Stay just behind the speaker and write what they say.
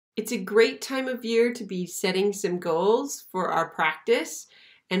It's a great time of year to be setting some goals for our practice,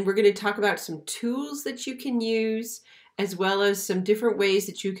 and we're going to talk about some tools that you can use, as well as some different ways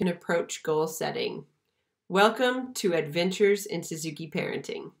that you can approach goal setting. Welcome to Adventures in Suzuki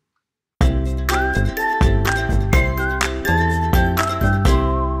Parenting.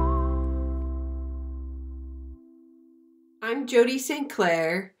 I'm Jody St.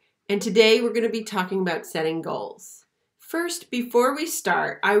 Clair, and today we're going to be talking about setting goals. First, before we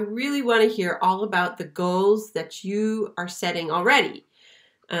start, I really want to hear all about the goals that you are setting already.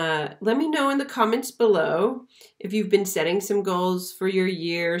 Let me know in the comments below if you've been setting some goals for your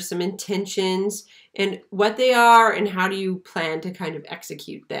year, some intentions, and what they are and how do you plan to kind of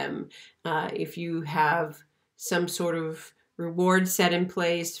execute them. If you have some sort of reward set in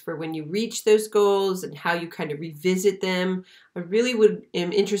place for when you reach those goals and how you kind of revisit them. I really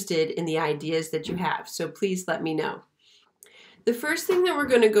am interested in the ideas that you have, so please let me know. The first thing that we're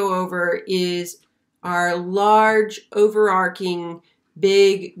going to go over is our large, overarching,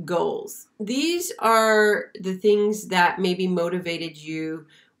 big goals. These are the things that maybe motivated you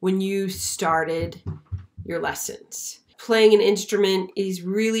when you started your lessons. Playing an instrument is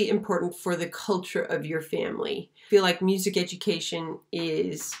really important for the culture of your family. I feel like music education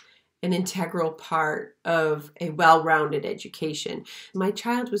is an integral part of a well-rounded education. My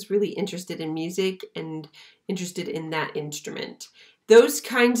child was really interested in music and interested in that instrument. Those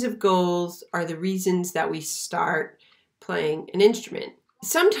kinds of goals are the reasons that we start playing an instrument.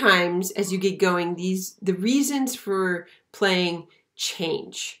 Sometimes as you get going, the reasons for playing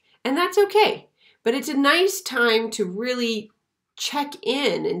change, and that's okay. But it's a nice time to really check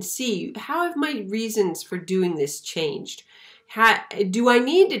in and see, how have my reasons for doing this changed? Do I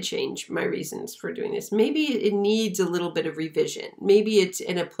need to change my reasons for doing this? Maybe it needs a little bit of revision. Maybe it's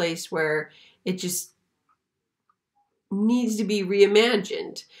in a place where it just needs to be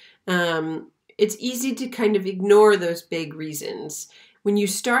reimagined. It's easy to kind of ignore those big reasons. When you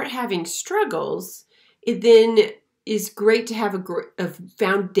start having struggles, it then is great to have a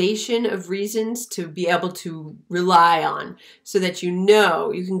foundation of reasons to be able to rely on, so that you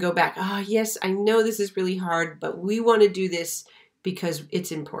can go back, yes, I know this is really hard, but we want to do this because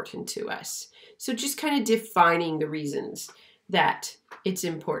it's important to us. So just kind of defining the reasons that it's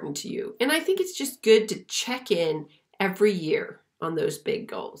important to you. And I think it's just good to check in every year on those big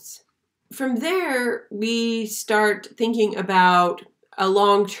goals. From there, we start thinking about a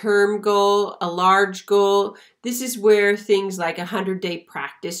long-term goal, a large goal. This is where things like a 100-day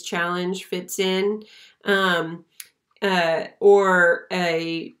practice challenge fits in, or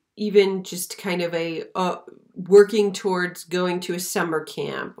even just kind of working towards going to a summer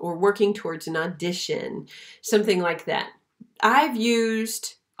camp or working towards an audition, something like that. I've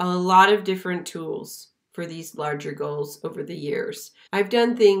used a lot of different tools for these larger goals over the years. I've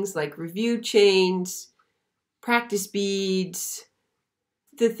done things like review chains, practice beads.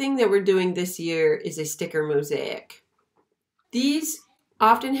 The thing that we're doing this year is a sticker mosaic. These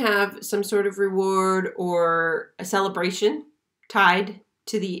often have some sort of reward or a celebration tied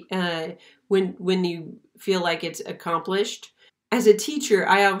to the when you feel like it's accomplished. As a teacher,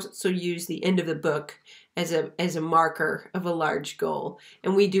 I also use the end of the book as a marker of a large goal,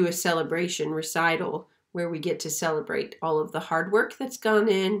 and we do a celebration recital where we get to celebrate all of the hard work that's gone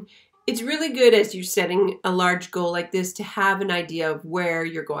in. It's really good as you're setting a large goal like this to have an idea of where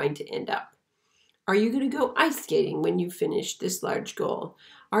you're going to end up. Are you going to go ice skating when you finish this large goal?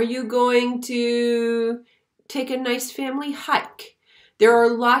 Are you going to take a nice family hike? There are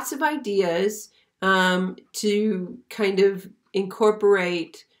lots of ideas to kind of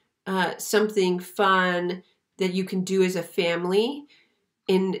incorporate something fun that you can do as a family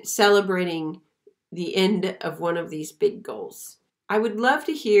in celebrating the end of one of these big goals. I would love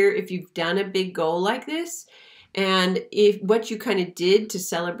to hear if you've done a big goal like this, and what you kind of did to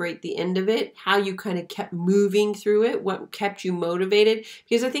celebrate the end of it, how you kind of kept moving through it, what kept you motivated,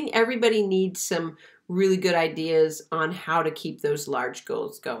 because I think everybody needs some really good ideas on how to keep those large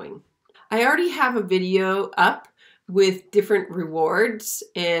goals going. I already have a video up with different rewards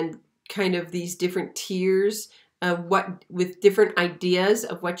and kind of these different tiers with different ideas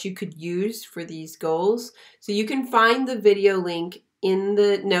of what you could use for these goals. So you can find the video link in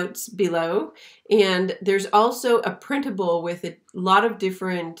the notes below. And there's also a printable with a lot of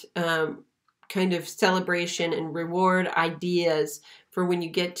different kind of celebration and reward ideas for when you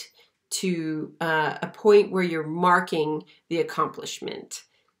get to a point where you're marking the accomplishment.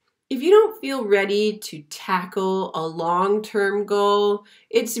 If you don't feel ready to tackle a long-term goal,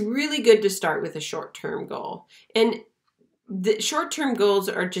 it's really good to start with a short-term goal. And the short-term goals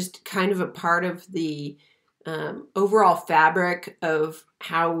are just kind of a part of the overall fabric of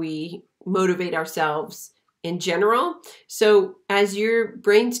how we motivate ourselves in general. So as you're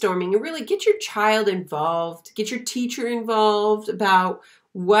brainstorming, really get your child involved, get your teacher involved about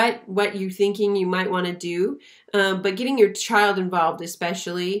what you're thinking you might want to do, but getting your child involved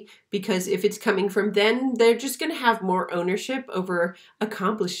especially, because if it's coming from them, they're just going to have more ownership over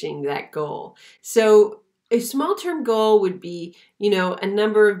accomplishing that goal. So a small term goal would be, a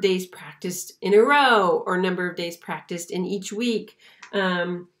number of days practiced in a row or a number of days practiced in each week.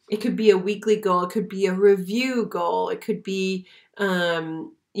 It could be a weekly goal. It could be a review goal. It could be,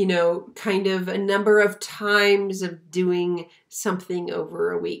 kind of a number of times of doing something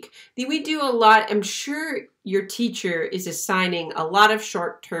over a week. We do a lot. I'm sure your teacher is assigning a lot of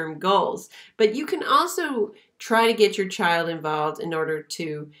short-term goals, but you can also try to get your child involved in order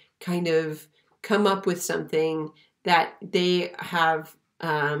to kind of come up with something that they have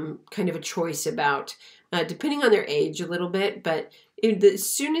kind of a choice about, depending on their age a little bit, but as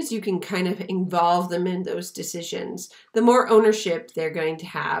soon as you can kind of involve them in those decisions, the more ownership they're going to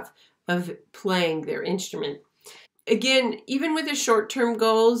have of playing their instrument. Again, even with the short-term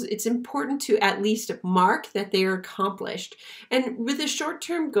goals, it's important to at least mark that they are accomplished. And with a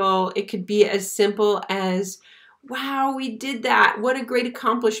short-term goal, it could be as simple as, wow, we did that. What a great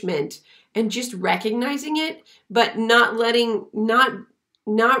accomplishment. And just recognizing it, but not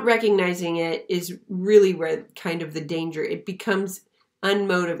recognizing it is really where kind of the danger. It becomes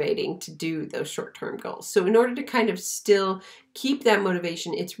unmotivating to do those short-term goals. So in order to kind of still keep that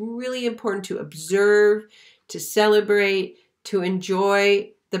motivation, it's really important to observe, to celebrate, to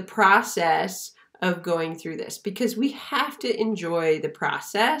enjoy the process of going through this, because we have to enjoy the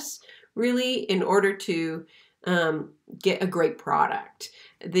process really in order to get a great product.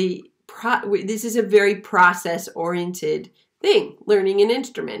 This is a very process-oriented thing, learning an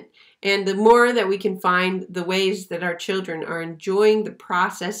instrument. And the more that we can find the ways that our children are enjoying the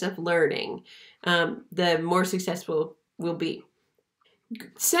process of learning, the more successful we'll be.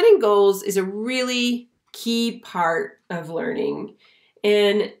 Setting goals is a really key part of learning,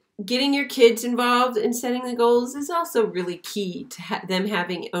 and getting your kids involved in setting the goals is also really key to them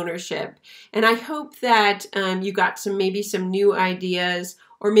having ownership. And I hope that you got maybe some new ideas,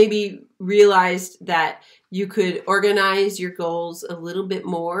 or maybe realized that you could organize your goals a little bit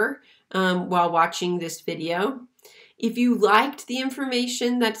more while watching this video. If you liked the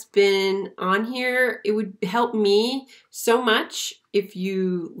information that's been on here, it would help me so much if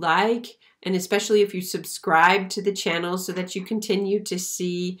you like, and especially if you subscribe to the channel so that you continue to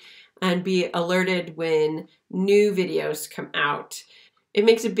see and be alerted when new videos come out. It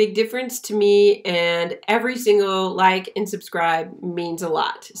makes a big difference to me, and every single like and subscribe means a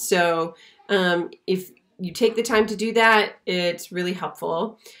lot. So if you take the time to do that, it's really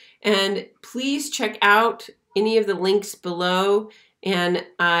helpful. And please check out any of the links below, and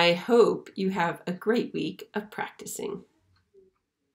I hope you have a great week of practicing.